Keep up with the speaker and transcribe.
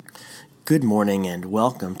Good morning and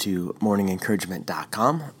welcome to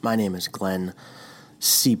morningencouragement.com. My name is Glenn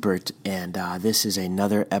Siepert, and this is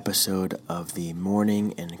another episode of the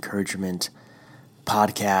Morning Encouragement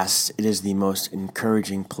podcast. It is the most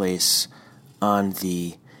encouraging place on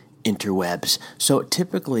the interwebs. So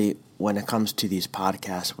typically when it comes to these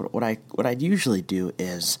podcasts, what I usually do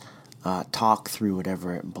is talk through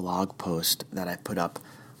whatever blog post that I put up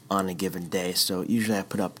on a given day. So usually I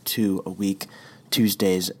put up 2 a week,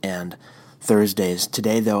 Tuesdays and Thursdays.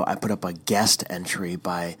 Today, though, I put up a guest entry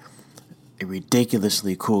by a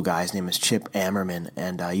ridiculously cool guy. His name is Chip Ammerman,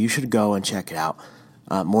 and you should go and check it out.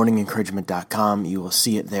 Morningencouragement.com. You will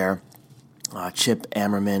see it there. Chip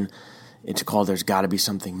Ammerman. It's called There's Gotta Be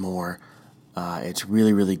Something More. It's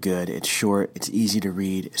really, really good. It's short. It's easy to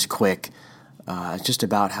read. It's quick. It's just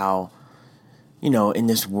about how, in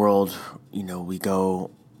this world, we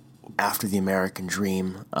go after the American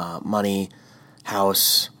dream, money,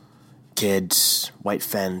 house, kids, white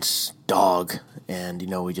fence, dog, and,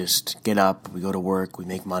 we just get up, we go to work, we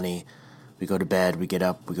make money, we go to bed, we get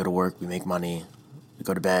up, we go to work, we make money, we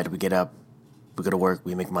go to bed, we get up, we go to work,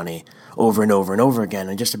 we make money, over and over and over again,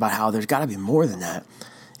 and just about how there's got to be more than that.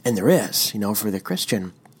 And there is, for the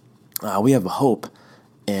Christian, we have a hope,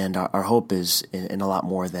 and our hope is in a lot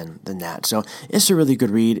more than that. So it's a really good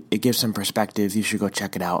read. It gives some perspective. You should go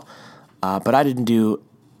check it out. But I didn't do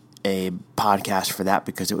a podcast for that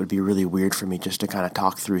because it would be really weird for me just to kind of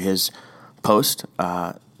talk through his post.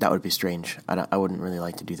 That would be strange. I wouldn't really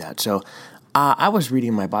like to do that. So I was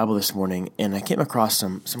reading my Bible this morning, and I came across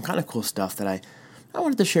some kind of cool stuff that I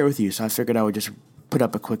wanted to share with you. So I figured I would just put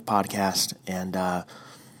up a quick podcast and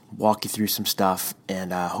walk you through some stuff,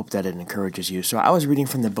 and hope that it encourages you. So I was reading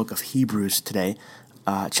from the book of Hebrews today,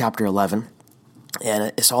 chapter 11,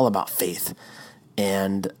 and it's all about faith.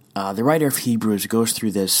 And the writer of Hebrews goes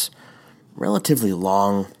through this relatively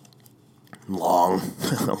long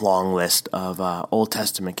list of Old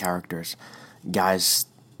Testament characters, guys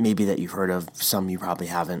maybe that you've heard of, some you probably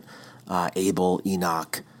haven't, Abel,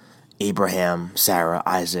 Enoch, Abraham, Sarah,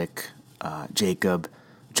 Isaac, Jacob,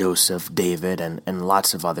 Joseph, David, and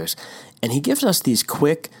lots of others. And he gives us these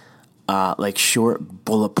quick, short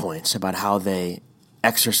bullet points about how they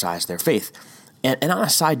exercise their faith. And on a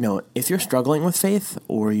side note, if you're struggling with faith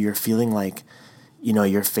or you're feeling like,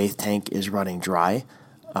 your faith tank is running dry,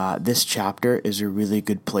 this chapter is a really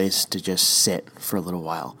good place to just sit for a little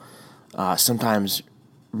while. Sometimes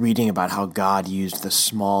reading about how God used the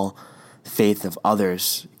small faith of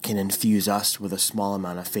others can infuse us with a small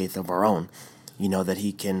amount of faith of our own, that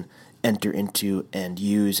he can enter into and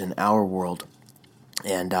use in our world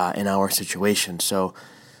and in our situation. So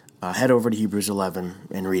head over to Hebrews 11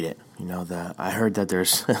 and read it. I heard that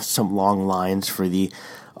there's some long lines for the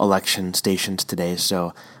election stations today,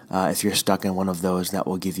 so if you're stuck in one of those, that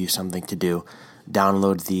will give you something to do.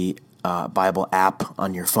 Download the Bible app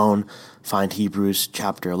on your phone, find Hebrews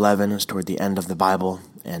chapter 11, it's toward the end of the Bible,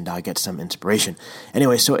 and get some inspiration.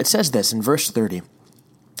 Anyway, so it says this in verse 30.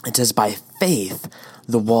 It says, "By faith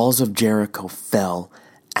the walls of Jericho fell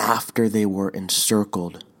after they were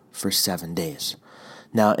encircled for 7 days."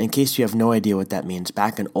 Now, in case you have no idea what that means,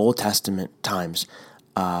 back in Old Testament times,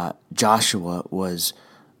 Joshua was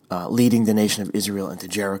leading the nation of Israel into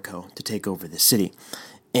Jericho to take over the city.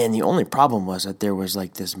 And the only problem was that there was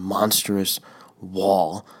this monstrous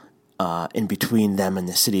wall in between them and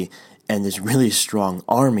the city, and this really strong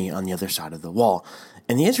army on the other side of the wall.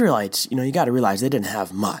 And the Israelites, you got to realize they didn't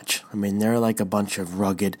have much. I mean, they're like a bunch of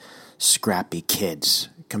rugged, scrappy kids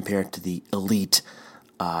compared to the elite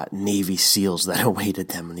Navy SEALs that awaited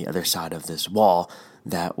them on the other side of this wall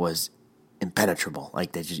that was impenetrable.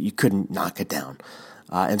 You couldn't knock it down.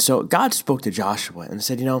 And so God spoke to Joshua and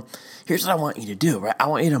said, here's what I want you to do, right? I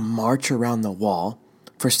want you to march around the wall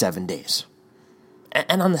for 7 days.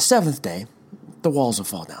 And on the 7th day, the walls will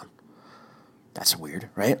fall down. That's weird,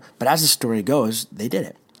 right? But as the story goes, they did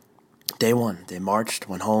it. Day 1, they marched,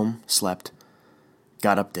 went home, slept,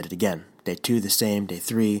 got up, did it again. Day 2, the same. Day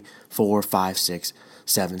 3, 4, 5, 6,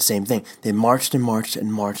 7, same thing. They marched and marched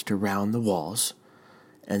and marched around the walls.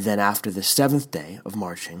 And then after the 7th day of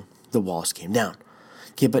marching, the walls came down.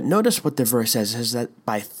 Okay, but notice what the verse says. It says that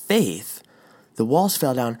by faith, the walls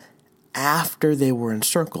fell down after they were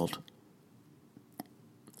encircled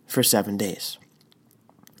for 7 days.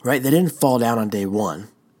 Right? They didn't fall down on day 1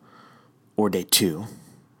 or day 2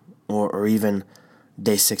 or even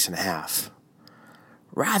day 6.5.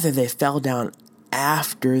 Rather, they fell down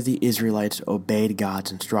after the Israelites obeyed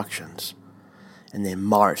God's instructions, and they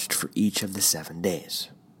marched for each of the 7 days.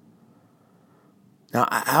 Now,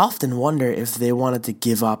 I often wonder if they wanted to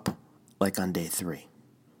give up, on day 3.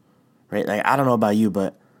 Right? I don't know about you,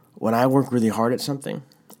 but when I work really hard at something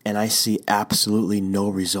and I see absolutely no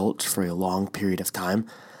results for a long period of time,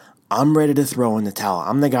 I'm ready to throw in the towel.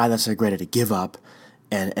 I'm the guy that's like ready to give up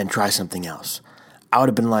and try something else. I would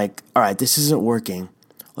have been like, all right, this isn't working.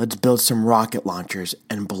 Let's build some rocket launchers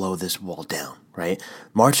and blow this wall down, right?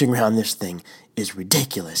 Marching around this thing is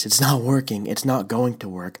ridiculous. It's not working. It's not going to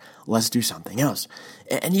work. Let's do something else.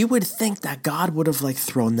 And you would think that God would have like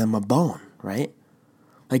thrown them a bone, right?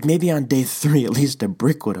 Like maybe on day 3, at least a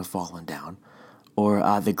brick would have fallen down or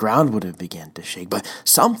the ground would have began to shake, but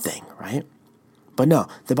something, right? But no,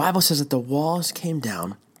 the Bible says that the walls came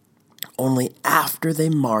down only after they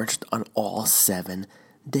marched on all 7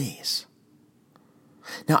 days.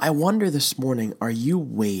 Now, I wonder this morning, are you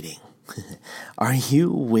waiting? Are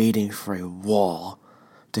you waiting for a wall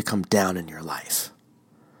to come down in your life?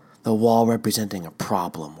 The wall representing a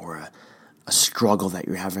problem or a struggle that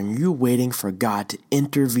you're having. Are you waiting for God to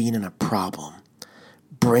intervene in a problem,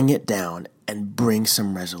 bring it down, and bring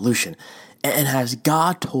some resolution? And has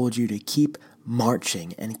God told you to keep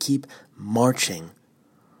marching and keep marching,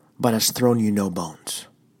 but has thrown you no bones?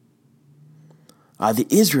 The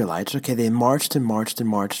Israelites, they marched and marched and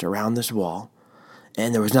marched around this wall,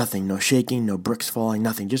 and there was nothing, no shaking, no bricks falling,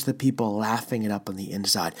 nothing, just the people laughing it up on the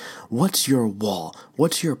inside. What's your wall?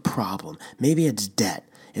 What's your problem? Maybe it's debt,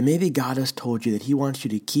 and maybe God has told you that he wants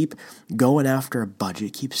you to keep going after a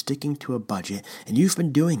budget, keep sticking to a budget, and you've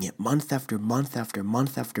been doing it month after month after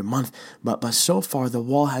month after month, but so far the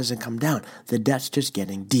wall hasn't come down. The debt's just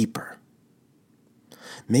getting deeper.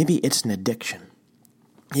 Maybe it's an addiction.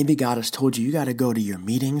 Maybe God has told you, you got to go to your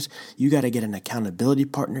meetings, you got to get an accountability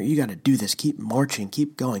partner, you got to do this, keep marching,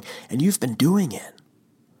 keep going, and you've been doing it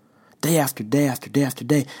day after day after day after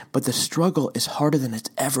day, but the struggle is harder than it's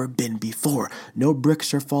ever been before. No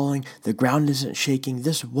bricks are falling, the ground isn't shaking,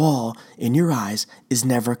 this wall, in your eyes, is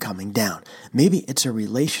never coming down. Maybe it's a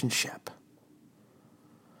relationship.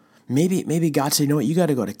 Maybe God said, you know what, you got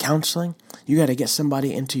to go to counseling, you got to get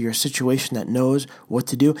somebody into your situation that knows what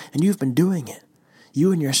to do, and you've been doing it.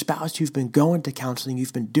 You and your spouse, you've been going to counseling.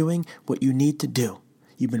 You've been doing what you need to do.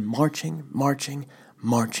 You've been marching, marching,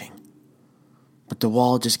 marching. But the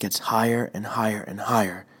wall just gets higher and higher and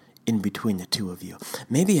higher in between the two of you.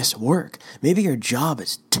 Maybe it's work. Maybe your job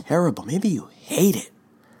is terrible. Maybe you hate it.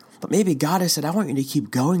 But maybe God has said, I want you to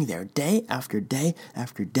keep going there day after day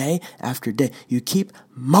after day after day. You keep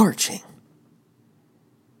marching.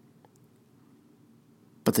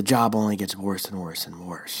 But the job only gets worse and worse and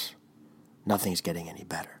worse. Nothing's getting any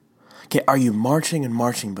better. Okay, are you marching and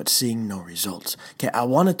marching but seeing no results? Okay, I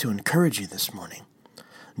wanted to encourage you this morning.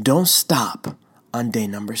 Don't stop on day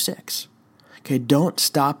number 6. Okay, don't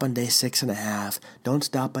stop on day 6.5. Don't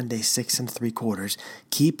stop on day 6 3/4.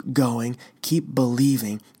 Keep going, keep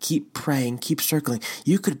believing, keep praying, keep circling.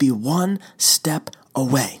 You could be one step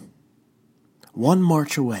away, one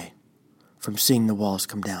march away from seeing the walls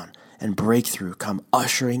come down and breakthrough come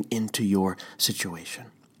ushering into your situation.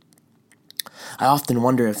 I often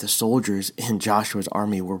wonder if the soldiers in Joshua's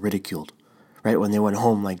army were ridiculed, right? When they went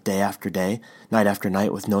home like day after day, night after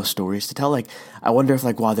night with no stories to tell. Like, I wonder if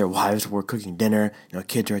like while their wives were cooking dinner,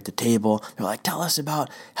 kids are at the table, they're like, tell us about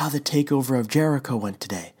how the takeover of Jericho went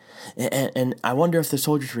today. And I wonder if the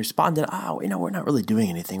soldiers responded, we're not really doing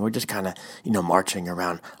anything. We're just kind of, marching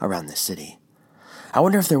around the city. I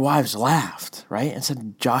wonder if their wives laughed, right? And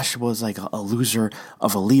said Joshua was like a loser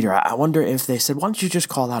of a leader. I wonder if they said, why don't you just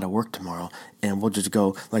call out of work tomorrow and we'll just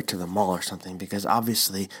go like to the mall or something, because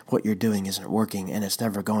obviously what you're doing isn't working and it's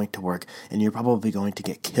never going to work and you're probably going to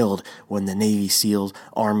get killed when the Navy SEALs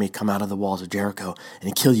army come out of the walls of Jericho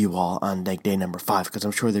and kill you all on like day number 5, because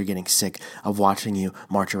I'm sure they're getting sick of watching you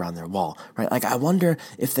march around their wall, right? Like, I wonder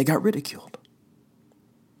if they got ridiculed.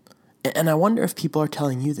 And I wonder if people are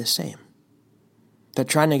telling you the same. That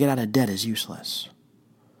trying to get out of debt is useless.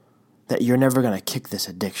 That you're never going to kick this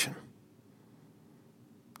addiction.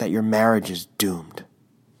 That your marriage is doomed.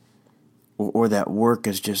 Or that work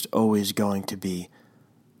is just always going to be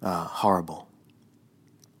horrible.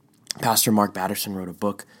 Pastor Mark Batterson wrote a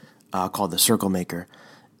book called The Circle Maker.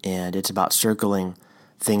 And it's about circling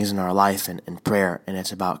things in our life and prayer. And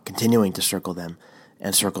it's about continuing to circle them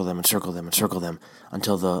and circle them and circle them and circle them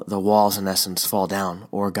until the walls in essence fall down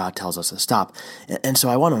or God tells us to stop. And so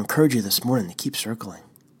I want to encourage you this morning to keep circling.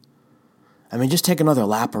 I mean, just take another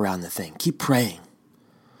lap around the thing. Keep praying.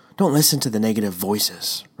 Don't listen to the negative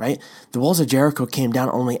voices, right? The walls of Jericho came down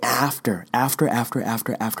only after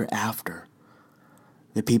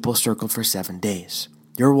the people circled for 7 days.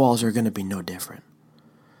 Your walls are going to be no different.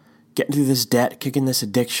 Getting through this debt, kicking this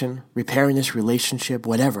addiction, repairing this relationship,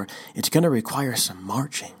 whatever, it's going to require some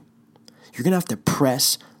marching. You're going to have to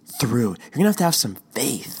press through. You're going to have some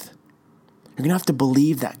faith. You're going to have to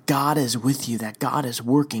believe that God is with you, that God is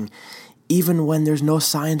working, even when there's no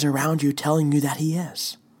signs around you telling you that he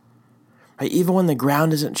is. Right? Even when the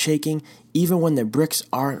ground isn't shaking, even when the bricks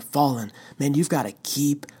aren't falling, man, you've got to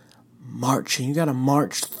keep marching. You got to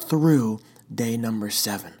march through day number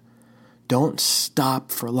 7. Don't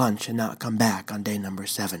stop for lunch and not come back on day number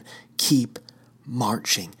 7. Keep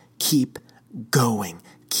marching. Keep going.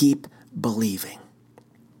 Keep believing.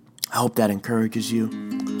 I hope that encourages you.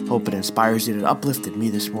 Hope it inspires you. It uplifted me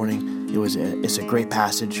this morning. It's a great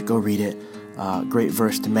passage. Go read it. Great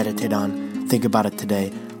verse to meditate on. Think about it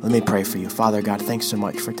today. Let me pray for you. Father God, thanks so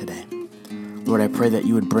much for today. Lord, I pray that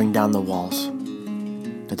you would bring down the walls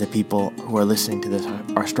that the people who are listening to this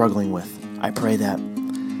are struggling with. I pray that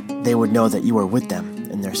they would know that you are with them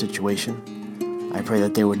in their situation. I pray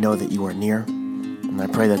that they would know that you are near. And I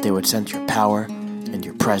pray that they would sense your power and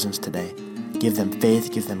your presence today. Give them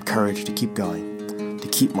faith, give them courage to keep going, to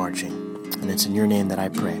keep marching. And it's in your name that I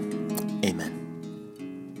pray. Amen.